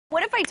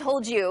I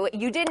told you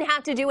you didn't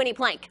have to do any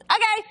plank?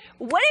 Okay.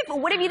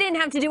 What if you didn't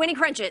have to do any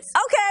crunches?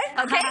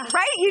 Okay. Okay,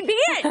 right? You'd be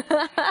in.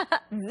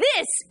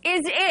 This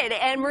is it.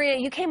 And Maria,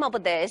 you came up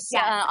with this.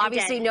 Yes, I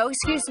obviously, did. no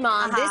excuse,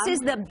 Mom. This is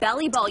the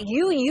belly ball.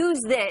 You use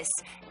this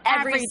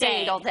every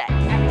single day.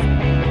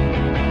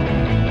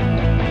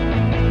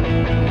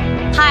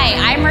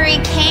 Hi, I'm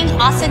Marie King,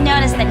 also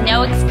known as the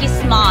No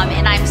Excuse Mom,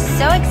 and I'm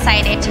so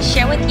excited to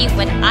share with you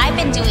what I've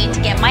been doing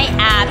to get my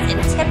abs in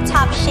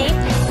tip-top shape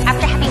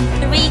after having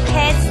 3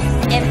 kids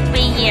in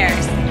 3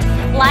 years.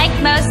 Like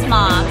most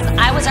moms,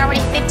 I was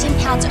already 15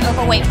 pounds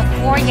overweight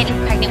before getting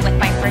pregnant with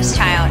my first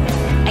child.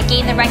 I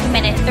gained the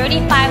recommended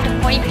 35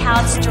 to 40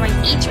 pounds during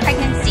each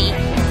pregnancy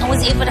and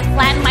was able to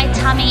flatten my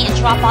tummy and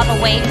drop all the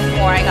weight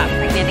before I got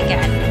pregnant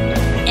again.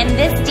 In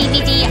this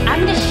DVD,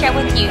 I'm going to share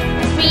with you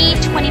 3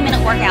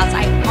 20-minute workouts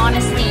I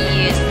honestly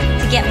use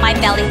to get my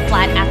belly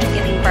flat after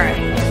giving birth.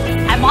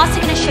 I'm also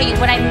going to show you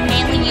what I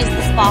mainly use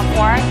this ball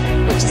for,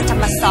 which is to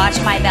massage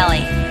my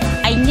belly.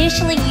 I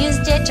initially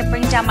used it to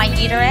bring down my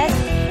uterus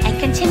and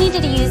continue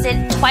to use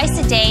it twice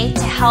a day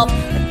to help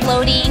with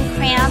bloating,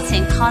 cramps,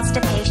 and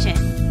constipation.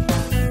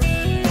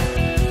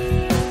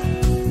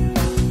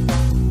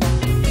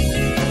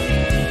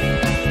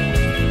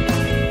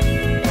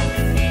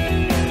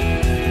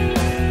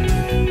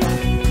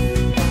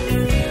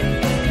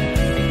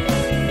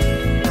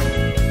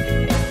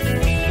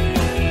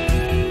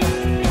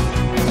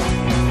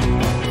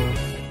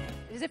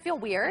 Does it feel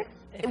weird?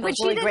 It feels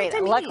really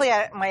great. Luckily,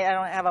 I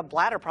don't have a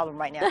bladder problem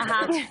right now.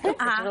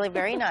 It's really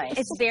very nice.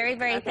 It's very,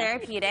 very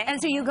therapeutic.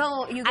 And so you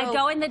go. I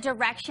go in the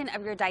direction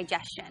of your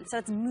digestion. So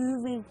it's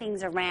moving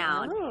things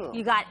around. Ooh.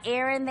 You got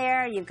air in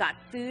there, you've got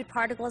food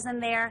particles in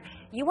there.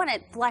 You want to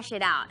flush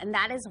it out. And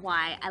that is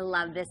why I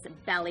love this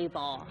belly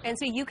ball. And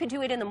so you could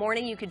do it in the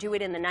morning, you could do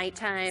it in the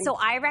nighttime. So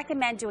I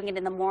recommend doing it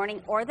in the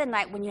morning or the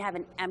night when you have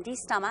an empty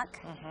stomach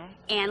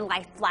and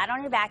lie flat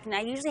on your back. And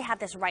I usually have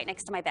this right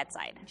next to my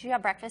bedside. Did you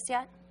have breakfast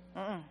yet?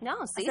 No,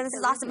 see? So this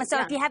is awesome.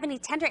 So if you have any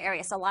tender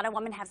areas, so a lot of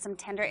women have some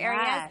tender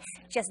areas,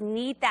 just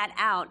knead that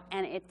out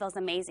and it feels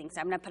amazing.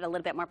 So I'm going to put a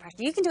little bit more pressure.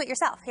 You can do it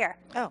yourself. Here.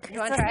 Oh, You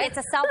want to try it? It's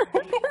a self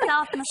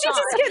massage. She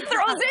just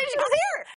throws it. She goes, here.